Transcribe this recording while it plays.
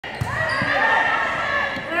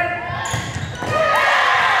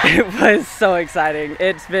It was so exciting.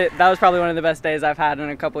 That was probably one of the best days I've had in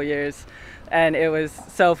a couple years. And it was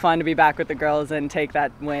so fun to be back with the girls and take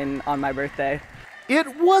that win on my birthday.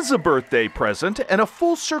 It was a birthday present and a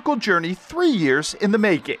full circle journey 3 years in the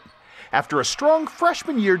making. After a strong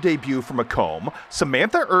freshman year debut for Macomb,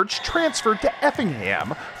 Samantha Urch transferred to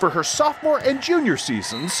Effingham for her sophomore and junior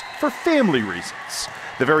seasons for family reasons.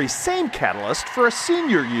 The very same catalyst for a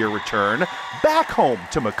senior year return back home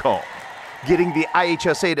to Macomb. Getting the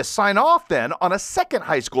IHSA to sign off then on a second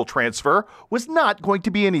high school transfer was not going to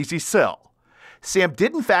be an easy sell. Sam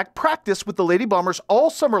did in fact practice with the Lady Bombers all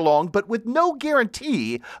summer long, but with no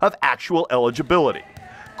guarantee of actual eligibility.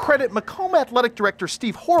 Credit Macomb Athletic Director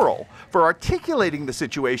Steve Horrell for articulating the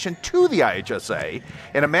situation to the IHSA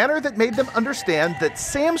in a manner that made them understand that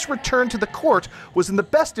Sam's return to the court was in the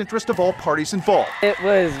best interest of all parties involved. It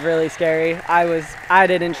was really scary. I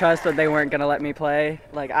didn't trust that they weren't going to let me play.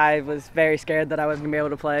 Like, I was very scared that I wasn't going to be able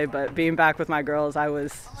to play, but being back with my girls, I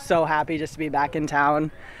was so happy just to be back in town.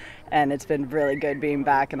 And it's been really good being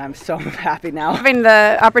back, and I'm so happy now. Having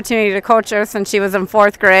the opportunity to coach her since she was in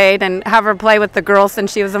 4th grade and have her play with the girls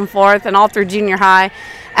since she was in 4th and all through junior high.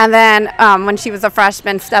 And then when she was a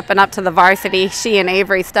freshman, stepping up to the varsity, she and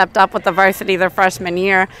Avery stepped up with the varsity their freshman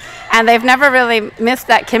year. And they've never really missed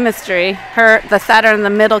that chemistry. The center and the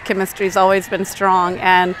middle chemistry's always been strong.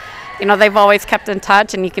 And you know, they've always kept in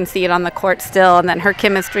touch, and you can see it on the court still. And then her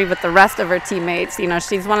chemistry with the rest of her teammates, you know,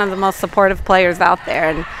 she's one of the most supportive players out there.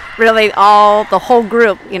 And really the whole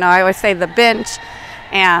group, you know, I always say the bench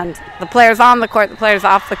and the players on the court, the players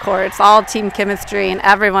off the court, it's all team chemistry, and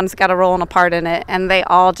everyone's got a role and a part in it. And they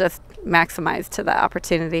all just maximize to the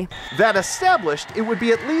opportunity. That established, it would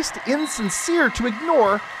be at least insincere to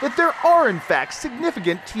ignore that there are in fact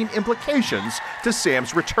significant team implications to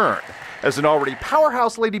Sam's return, as an already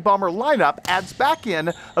powerhouse Lady Bomber lineup adds back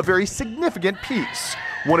in a very significant piece.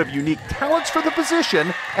 One of unique talents for the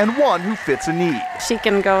position and one who fits a need. She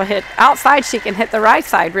can go hit outside, she can hit the right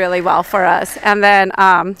side really well for us. And then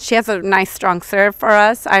she has a nice strong serve for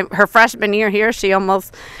us. Her freshman year here, she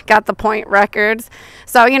almost got the point records.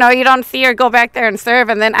 So, you know, you don't see her go back there and serve,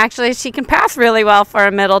 and then actually she can pass really well for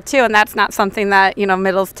a middle too, and that's not something that, you know,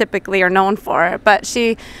 middles typically are known for. But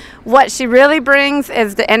what she really brings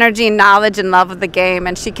is the energy, knowledge, and love of the game,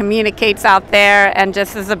 and she communicates out there and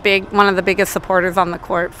just is one of the biggest supporters on the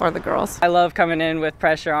court for the girls. I love coming in with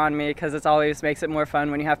pressure on me because it always makes it more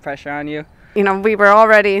fun when you have pressure on you. You know, we were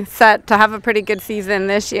already set to have a pretty good season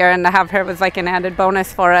this year, and to have her was like an added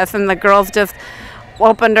bonus for us, and the girls just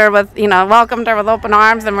welcomed her with open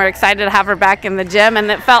arms, and we're excited to have her back in the gym,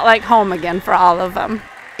 and it felt like home again for all of them.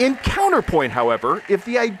 In counterpoint, however, if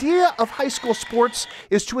the idea of high school sports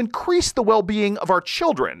is to increase the well-being of our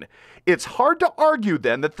children, it's hard to argue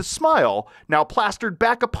then that the smile, now plastered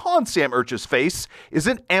back upon Sam Urch's face, is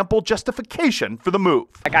an ample justification for the move.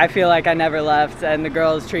 I feel like I never left, and the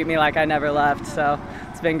girls treat me like I never left, so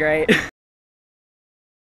it's been great.